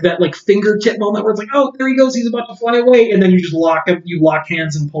 but like that like fingertip moment where it's like, oh, there he goes, he's about to fly away, and then you just lock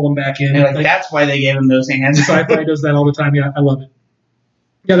hands and pull him back in. And like that's why they gave him those hands. Sci-fi does that all the time. Yeah, I love it.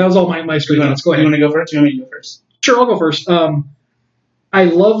 Yeah, that was all my straight thoughts. Go ahead. You want to go first? You want me to go first? Sure, I'll go first. I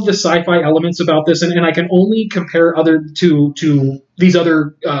love the sci-fi elements about this, and I can only compare to these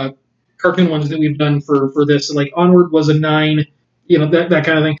other cartoon ones that we've done for this. Like Onward was a 9, that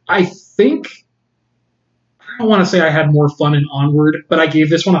kind of thing. I think I don't want to say I had more fun in Onward, but I gave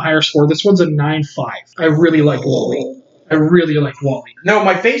this one a higher score. This one's a 9.5. I really like Wall-E. No,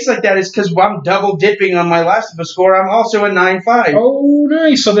 my face like that is because I'm double dipping on my Last of Us score. I'm also a 9.5. Oh,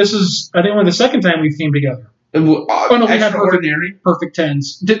 nice. So this is, I think, only the second time we came together. No, we had perfect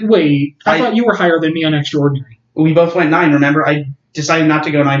 10s. I thought you were higher than me on Extraordinary. We both went 9, remember? I decided not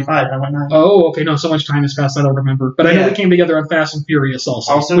to go 9.5. I went 9. Oh, okay. No, so much time has passed, I don't remember. But I know we came together on Fast and Furious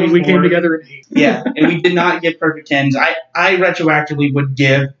also. We came together in 8. Yeah, and we did not get perfect 10s. I retroactively would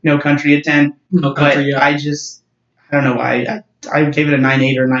give No Country a 10. No Country, but I don't know why. I gave it a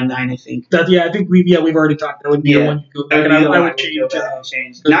 9.8 or 9.9, I think. I think we've already talked. That would be the one you go back, and I would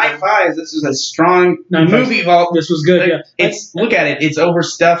change. 9.5. This is a strong 9.5. movie vault. This was good. Like, look at it. It's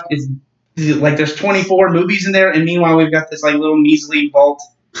overstuffed. It's like there's 24 movies in there, and meanwhile we've got this like little measly vault.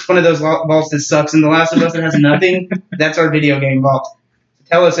 It's one of those vaults that sucks. And The Last of Us that has nothing. That's our video game vault.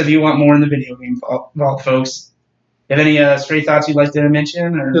 Tell us if you want more in the video game vault, folks. Have any stray thoughts you'd like to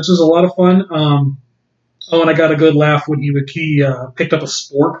mention? Or? This was a lot of fun. And I got a good laugh when he picked up a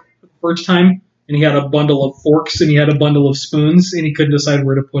spork for the first time, and he had a bundle of forks and he had a bundle of spoons, and he couldn't decide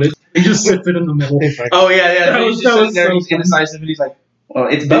where to put it. He just sits it in the middle. Oh yeah. That He's was just sitting there. so He's indecisive, and he's like, "Well,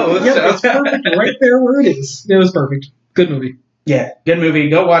 it's both." Yeah, it's perfect right there where it is. It was perfect. Good movie. Yeah, good movie.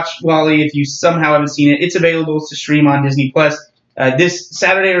 Go watch WALL-E if you somehow haven't seen it. It's available to stream on Disney Plus. This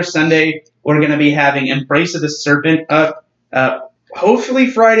Saturday or Sunday, we're going to be having Embrace of the Serpent up. Hopefully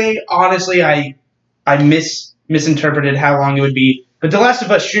Friday. Honestly, I misinterpreted how long it would be. But The Last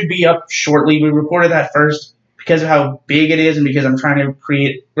of Us should be up shortly. We recorded that first because of how big it is and because I'm trying to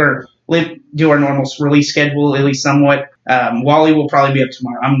do our normal release schedule, at least somewhat. WALL-E will probably be up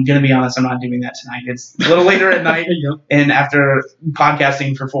tomorrow. I'm going to be honest, I'm not doing that tonight. It's a little later at night, and after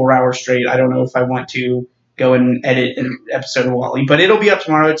podcasting for 4 hours straight, I don't know if I want to go and edit an episode of WALL-E, but it'll be up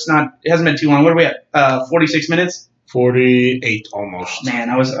tomorrow. It hasn't been too long. What are we at? 46 minutes? 48 almost. Man,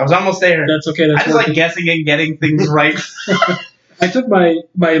 I was almost there. That's okay. I just like guessing and getting things right. I took my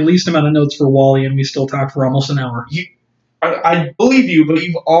least amount of notes for WALL-E, and we still talked for almost an hour. I believe you, but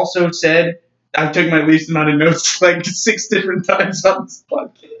you've also said I took my least amount of notes like 6 different times on this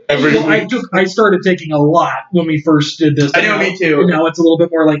podcast. I started taking a lot when we first did this. I know, me too. Now it's a little bit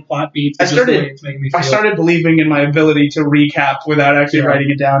more like plot beats. I started believing in my ability to recap without actually writing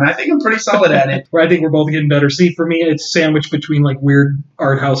it down. I think I'm pretty solid at it. I think we're both getting better. See, for me, it's sandwiched between like weird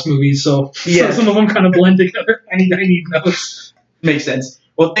art house movies, so some of them kind of blend together. I need notes. Makes sense.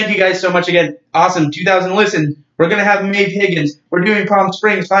 Well, thank you guys so much again. Awesome. 2,000 listens. We're going to have Maeve Higgins. We're doing Palm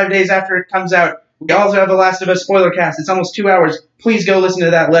Springs 5 days after it comes out. We also have The Last of Us spoiler cast. It's almost 2 hours. Please go listen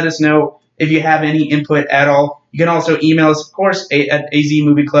to that. Let us know if you have any input at all. You can also email us, of course, at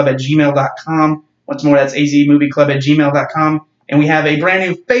azmovieclub@gmail.com. Once more, that's azmovieclub@gmail.com. And we have a brand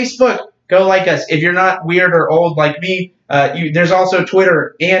new Facebook. Go like us. If you're not weird or old like me, there's also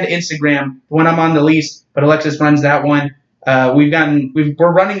Twitter and Instagram, the one I'm on the least, but Alexis runs that one. We're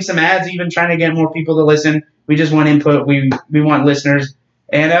running some ads, even trying to get more people to listen. We just want input. We want listeners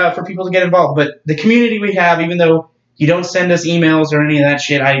and for people to get involved. But the community we have, even though you don't send us emails or any of that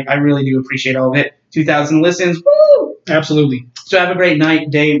shit, I really do appreciate all of it. 2,000 listens. Woo! Absolutely. So have a great night,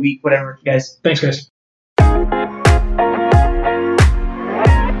 day, week, whatever, guys. Thanks, guys.